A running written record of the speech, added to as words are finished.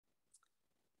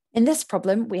In this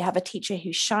problem, we have a teacher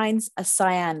who shines a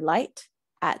cyan light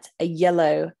at a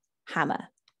yellow hammer.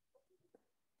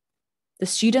 The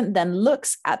student then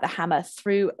looks at the hammer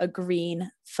through a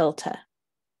green filter.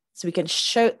 So we can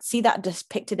see that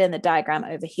depicted in the diagram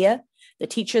over here. The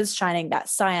teacher's shining that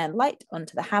cyan light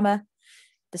onto the hammer.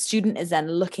 The student is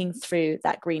then looking through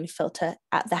that green filter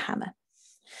at the hammer.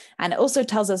 And it also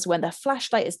tells us when the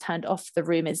flashlight is turned off, the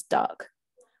room is dark,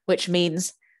 which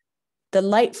means the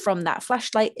light from that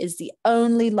flashlight is the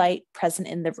only light present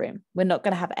in the room. We're not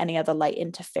going to have any other light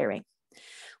interfering.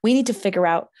 We need to figure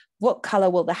out what color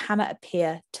will the hammer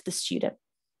appear to the student.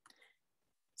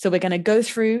 So we're going to go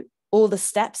through all the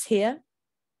steps here.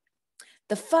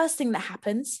 The first thing that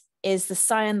happens is the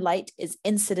cyan light is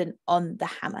incident on the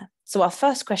hammer. So our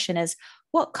first question is,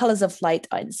 what colors of light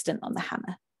are incident on the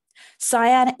hammer?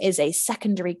 Cyan is a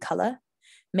secondary color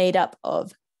made up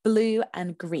of blue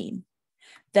and green.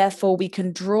 Therefore, we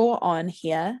can draw on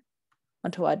here,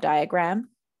 onto our diagram,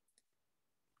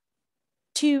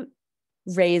 two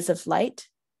rays of light.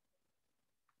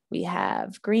 We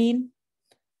have green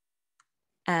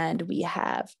and we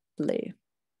have blue.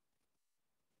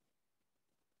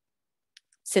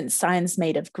 Since cyan's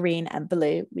made of green and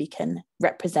blue, we can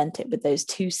represent it with those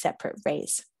two separate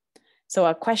rays. So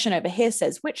our question over here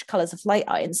says, which colors of light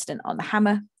are incident on the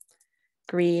hammer?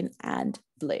 Green and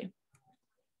blue.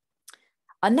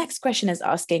 Our next question is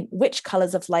asking, which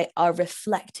colors of light are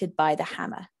reflected by the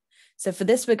hammer? So for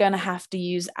this, we're going to have to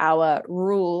use our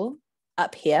rule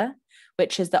up here,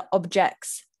 which is that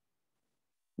objects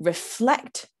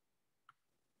reflect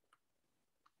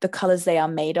the colors they are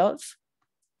made of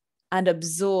and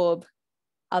absorb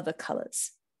other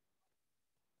colors.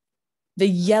 The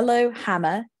yellow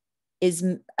hammer is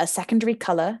a secondary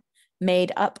color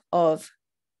made up of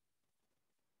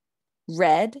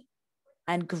red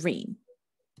and green.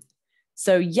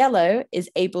 So yellow is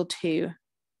able to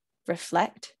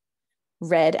reflect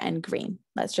red and green.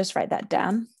 Let's just write that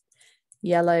down.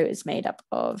 Yellow is made up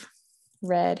of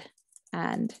red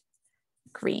and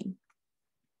green.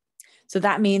 So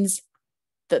that means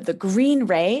that the green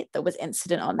ray that was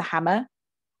incident on the hammer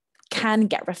can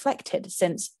get reflected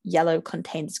since yellow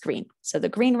contains green. So the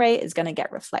green ray is going to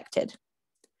get reflected.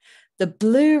 The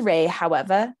blue ray,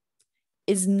 however,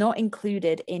 is not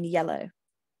included in yellow.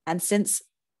 And since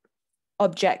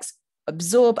objects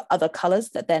absorb other colors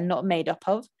that they're not made up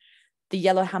of, the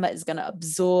yellow hammer is going to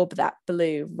absorb that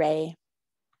blue ray,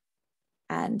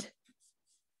 and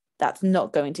that's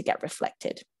not going to get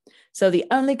reflected. So the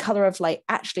only color of light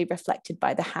actually reflected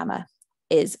by the hammer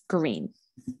is green.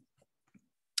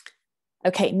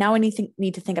 Okay, now we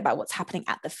need to think about what's happening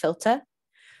at the filter.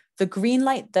 The green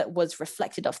light that was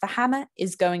reflected off the hammer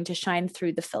is going to shine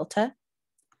through the filter.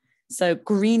 So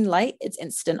green light is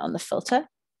incident on the filter.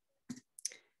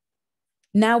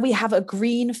 Now we have a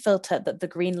green filter that the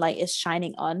green light is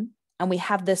shining on, and we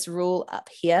have this rule up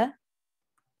here,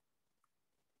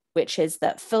 which is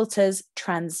that filters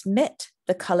transmit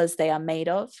the colors they are made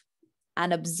of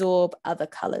and absorb other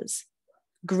colors.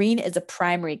 Green is a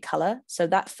primary color, so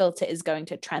that filter is going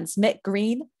to transmit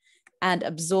green and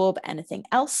absorb anything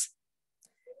else.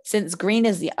 Since green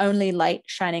is the only light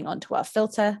shining onto our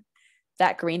filter,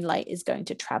 that green light is going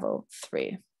to travel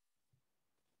through.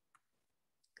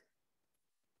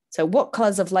 So what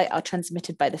colors of light are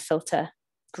transmitted by the filter?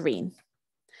 Green.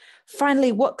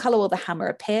 Finally, what color will the hammer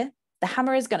appear? The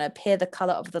hammer is going to appear the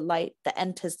color of the light that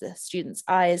enters the student's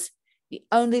eyes. The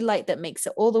only light that makes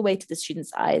it all the way to the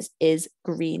student's eyes is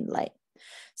green light.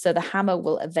 So the hammer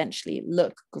will eventually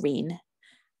look green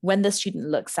when the student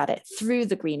looks at it through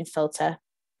the green filter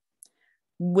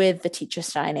with the teacher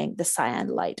shining the cyan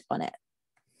light on it.